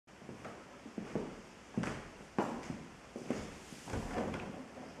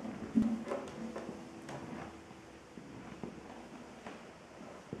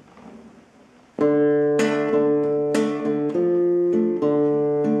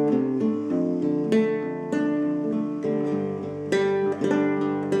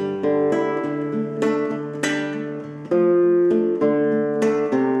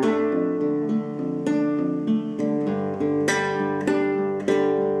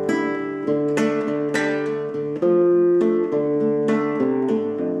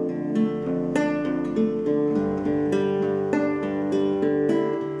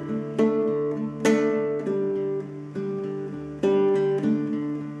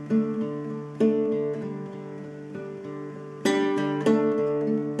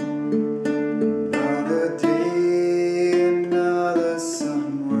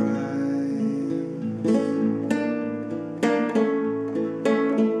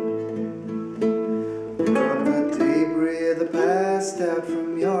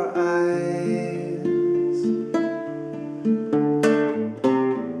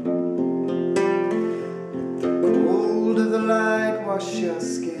wash your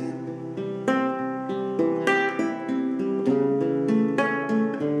skin.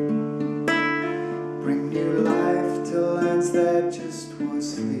 Bring new life to lands that just were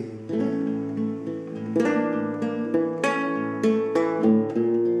sleeping.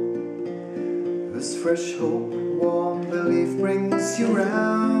 This fresh hope, warm belief brings you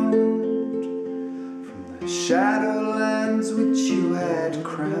round from the shadowlands which you had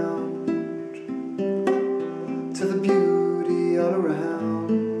crowned to the beauty all around.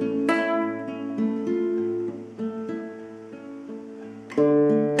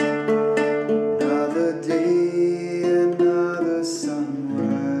 Another day, another sunrise.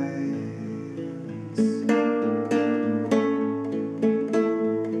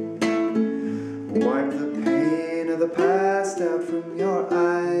 Wipe the pain of the past out from your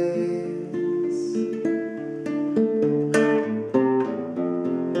eyes.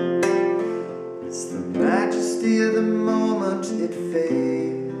 It's the majesty of the moment, it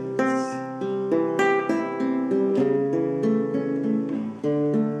fades.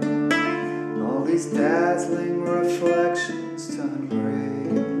 All these dazzling reflections turn gray.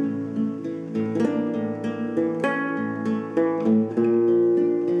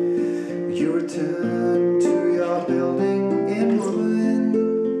 You return to your building in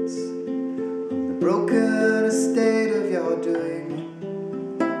ruins, on the broken estate of your doing,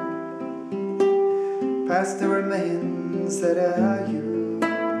 past the remains that are you.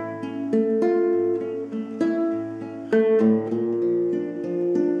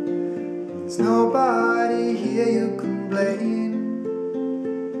 There's nobody here you can blame.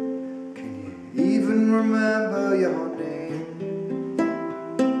 Can you even remember your name?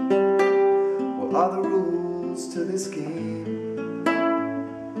 What are the rules to this game?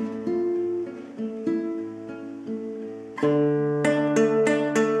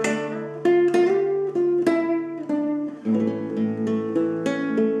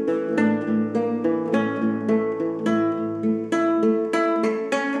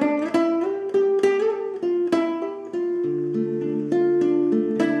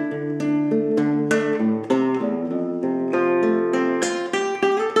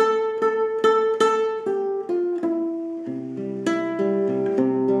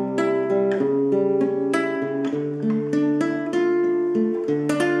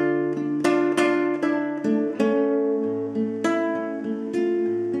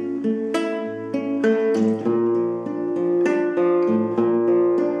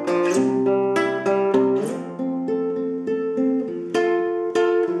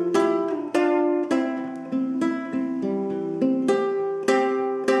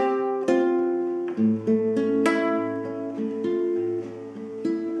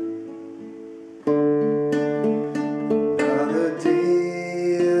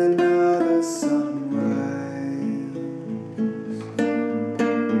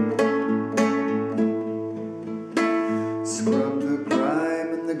 Scrub the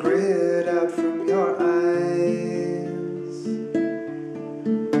grime and the grit out from your eyes.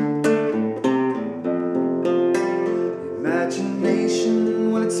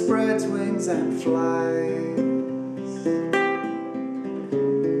 Imagination, well, it spreads wings and flies.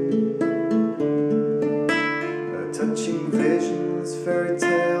 Touching visions,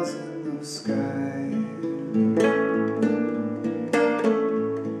 fairytales in the sky.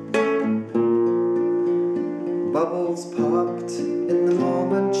 Bubbles popped in the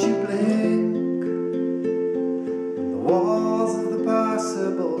moment you blink, and the walls of the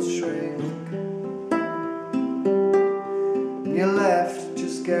possible shrink, and you're left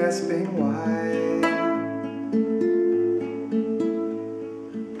just gasping wide.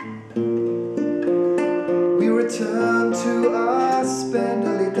 We return to our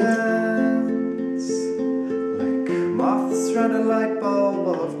spindly dance, like moths round a light bulb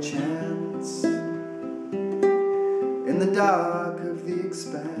of chance, in the dark of the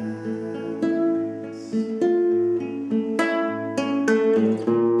expanse.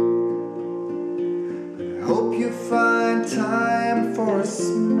 But I hope you find time for a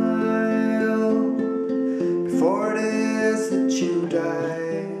smile before it is that you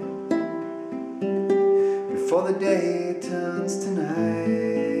die, before the day